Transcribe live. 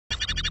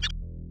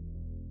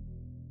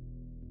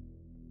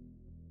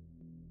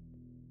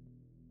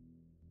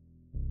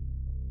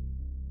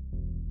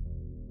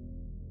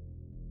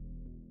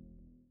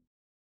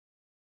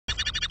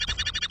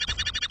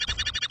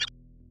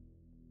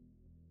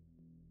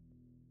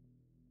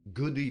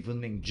Good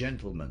evening,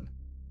 gentlemen.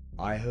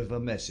 I have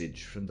a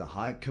message from the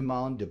High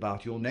Command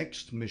about your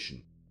next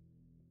mission.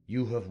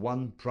 You have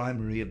one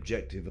primary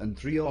objective and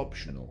three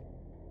optional.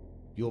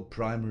 Your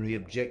primary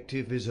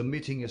objective is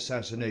omitting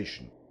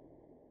assassination.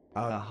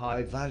 Our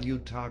high-value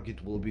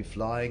target will be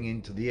flying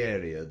into the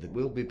area that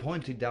will be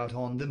pointed out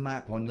on the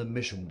map on the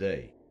mission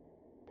day.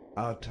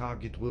 Our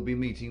target will be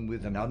meeting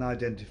with an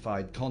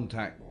unidentified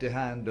contact to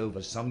hand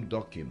over some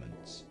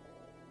documents.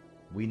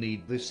 We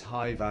need this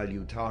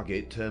high-value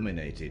target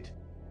terminated.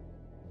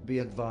 Be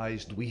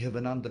advised, we have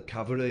an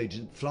undercover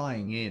agent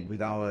flying in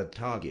with our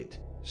target,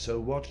 so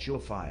watch your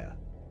fire.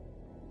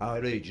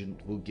 Our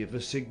agent will give a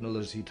signal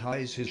as he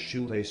ties his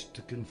shoelace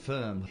to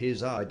confirm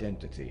his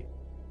identity.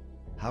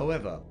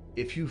 However,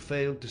 if you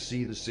fail to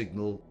see the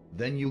signal,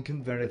 then you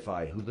can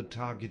verify who the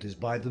target is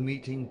by the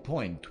meeting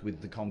point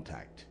with the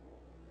contact.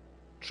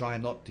 Try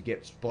not to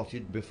get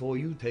spotted before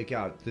you take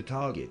out the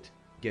target.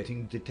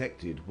 Getting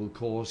detected will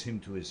cause him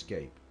to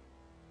escape.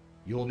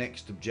 Your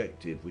next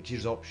objective, which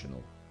is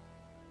optional.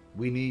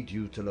 We need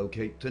you to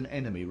locate an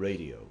enemy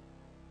radio.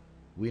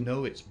 We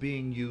know it's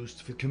being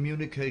used for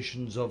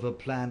communications of a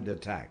planned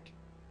attack.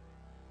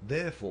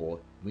 Therefore,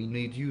 we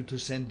need you to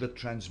send a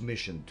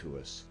transmission to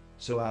us,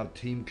 so our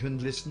team can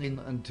listen in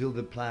until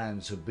the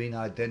plans have been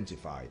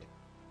identified.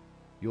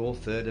 Your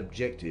third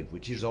objective,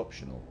 which is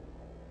optional.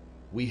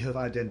 We have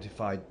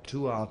identified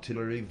 2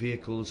 artillery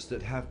vehicles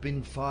that have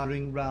been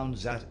firing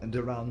rounds at and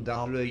around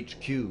our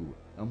HQ,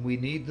 and we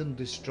need them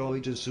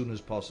destroyed as soon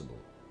as possible.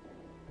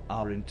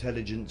 Our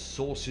intelligence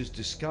sources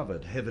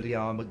discovered heavily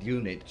armored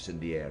units in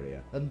the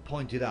area and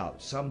pointed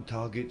out some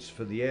targets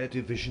for the air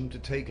division to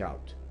take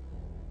out.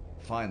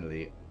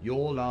 Finally,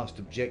 your last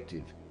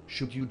objective,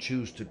 should you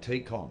choose to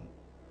take on.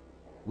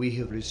 We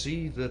have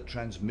received a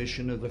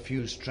transmission of a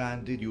few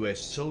stranded US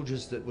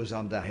soldiers that was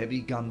under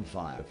heavy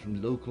gunfire from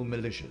local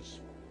militias.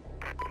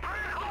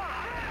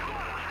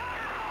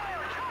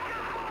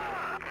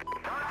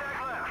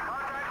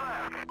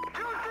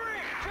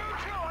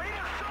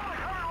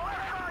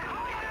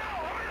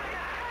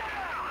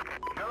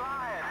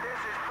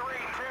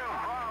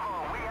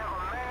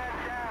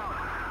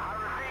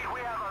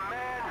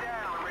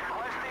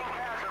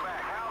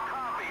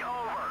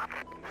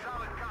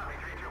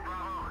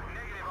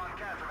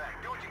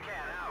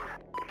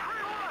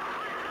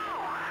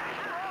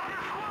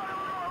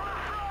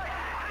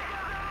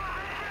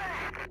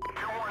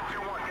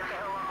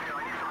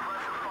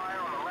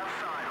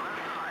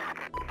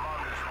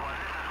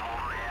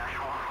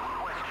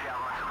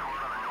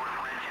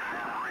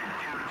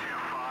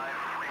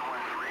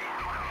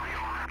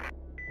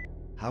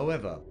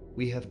 However,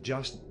 we have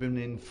just been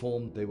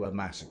informed they were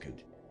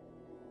massacred.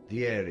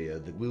 The area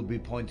that will be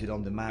pointed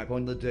on the map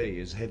on the day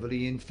is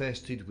heavily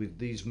infested with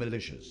these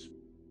militias.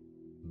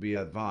 Be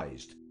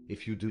advised,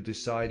 if you do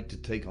decide to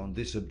take on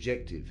this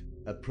objective,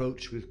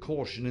 approach with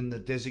caution in the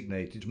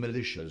designated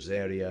militias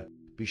area.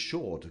 Be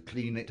sure to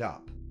clean it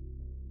up.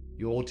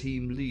 Your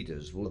team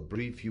leaders will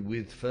brief you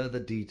with further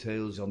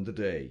details on the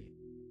day.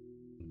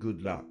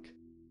 Good luck.